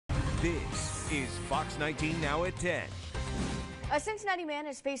This is Fox 19 Now at 10. A Cincinnati man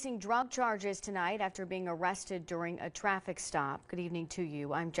is facing drug charges tonight after being arrested during a traffic stop. Good evening to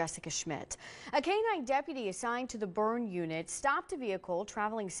you. I'm Jessica Schmidt. A K-9 deputy assigned to the burn unit stopped a vehicle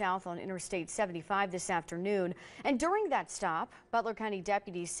traveling south on Interstate 75 this afternoon. And during that stop, Butler County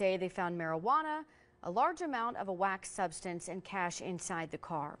deputies say they found marijuana, a large amount of a wax substance, and cash inside the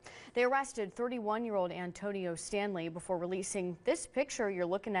car. They arrested 31-year-old Antonio Stanley before releasing this picture you're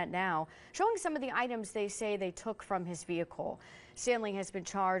looking at now, showing some of the items they say they took from his vehicle. Stanley has been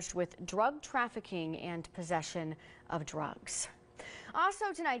charged with drug trafficking and possession of drugs. Also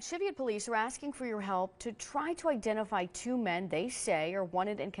tonight, Cheviot police are asking for your help to try to identify two men they say are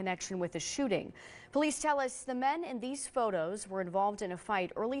wanted in connection with a shooting. Police tell us the men in these photos were involved in a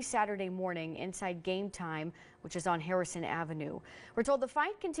fight early Saturday morning inside Game Time, which is on Harrison Avenue. We're told the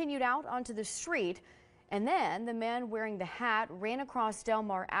fight continued out onto the street, and then the man wearing the hat ran across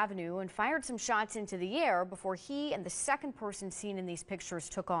Delmar Avenue and fired some shots into the air before he and the second person seen in these pictures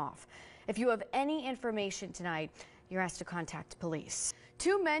took off. If you have any information tonight, you're asked to contact police.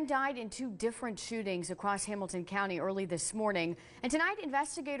 Two men died in two different shootings across Hamilton County early this morning, and tonight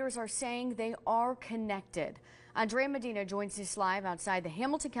investigators are saying they are connected. Andrea Medina joins us live outside the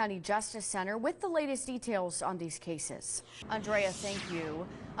Hamilton County Justice Center with the latest details on these cases. Andrea, thank you.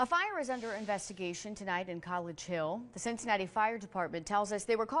 A fire is under investigation tonight in College Hill. The Cincinnati Fire Department tells us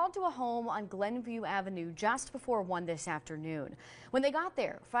they were called to a home on Glenview Avenue just before 1 this afternoon. When they got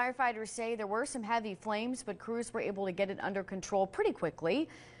there, firefighters say there were some heavy flames, but crews were able to get it under control pretty quickly.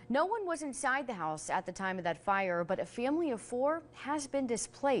 No one was inside the house at the time of that fire, but a family of 4 has been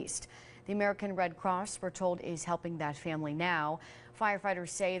displaced. The American Red Cross, we're told, is helping that family now. Firefighters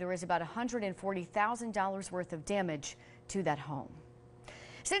say there is about $140,000 worth of damage to that home.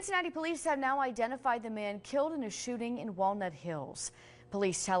 Cincinnati police have now identified the man killed in a shooting in Walnut Hills.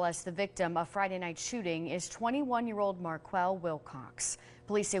 Police tell us the victim of Friday night shooting is 21-year-old Marquel Wilcox.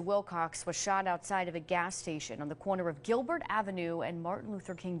 Police say Wilcox was shot outside of a gas station on the corner of Gilbert Avenue and Martin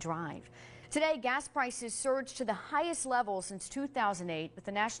Luther King Drive. Today, gas prices surged to the highest level since 2008, with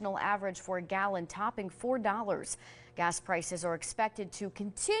the national average for a gallon topping $4. Gas prices are expected to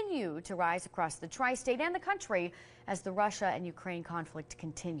continue to rise across the tri-state and the country as the Russia and Ukraine conflict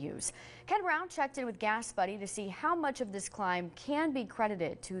continues. Ken Brown checked in with Gas Buddy to see how much of this climb can be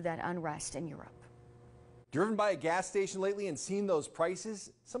credited to that unrest in Europe. Driven by a gas station lately and seen those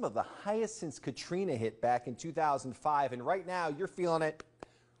prices, some of the highest since Katrina hit back in 2005. And right now, you're feeling it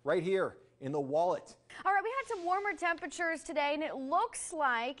right here in the wallet. All right, we had some warmer temperatures today, and it looks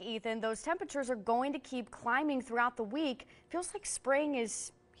like, Ethan, those temperatures are going to keep climbing throughout the week. Feels like spring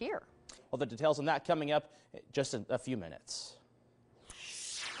is here. Well, the details on that coming up just in a few minutes.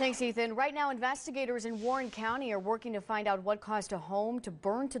 Thanks, Ethan. Right now, investigators in Warren County are working to find out what caused a home to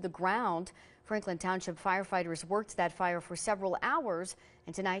burn to the ground. Franklin Township firefighters worked that fire for several hours,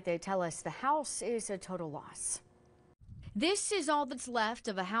 and tonight they tell us the house is a total loss. This is all that's left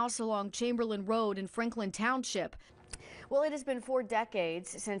of a house along Chamberlain Road in Franklin Township. Well, it has been 4 decades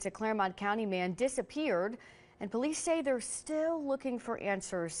since a Claremont County man disappeared, and police say they're still looking for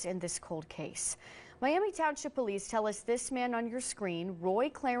answers in this cold case. Miami Township police tell us this man on your screen, Roy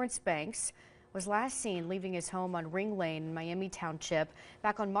Clarence Banks, was last seen leaving his home on Ring Lane in Miami Township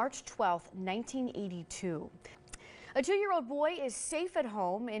back on March 12, 1982. A 2-year-old boy is safe at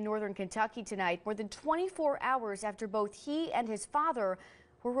home in northern Kentucky tonight, more than 24 hours after both he and his father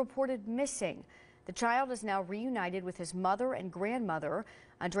were reported missing. The child is now reunited with his mother and grandmother.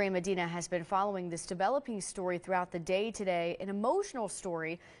 Andrea Medina has been following this developing story throughout the day today, an emotional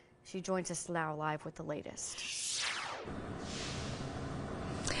story. She joins us now live with the latest.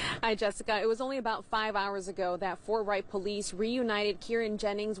 Hi, Jessica. It was only about 5 hours ago that Fort Wright police reunited Kieran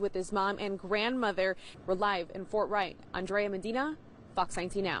Jennings with his mom and grandmother. We're live in Fort Wright. Andrea Medina, Fox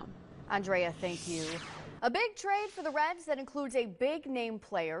 19 Now. Andrea, thank you. A big trade for the Reds that includes a big name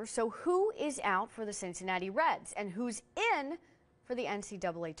player. So who is out for the Cincinnati Reds and who's in for the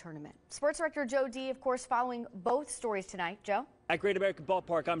NCAA tournament? Sports director Joe D, of course, following both stories tonight. Joe? At Great American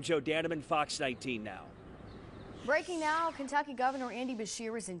Ballpark, I'm Joe Danneman, Fox 19 Now. Breaking now, Kentucky Governor Andy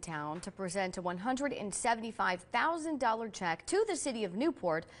Beshear is in town to present a $175,000 check to the city of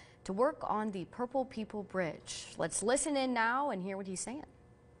Newport to work on the Purple People Bridge. Let's listen in now and hear what he's saying.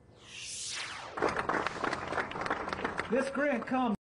 This grant comes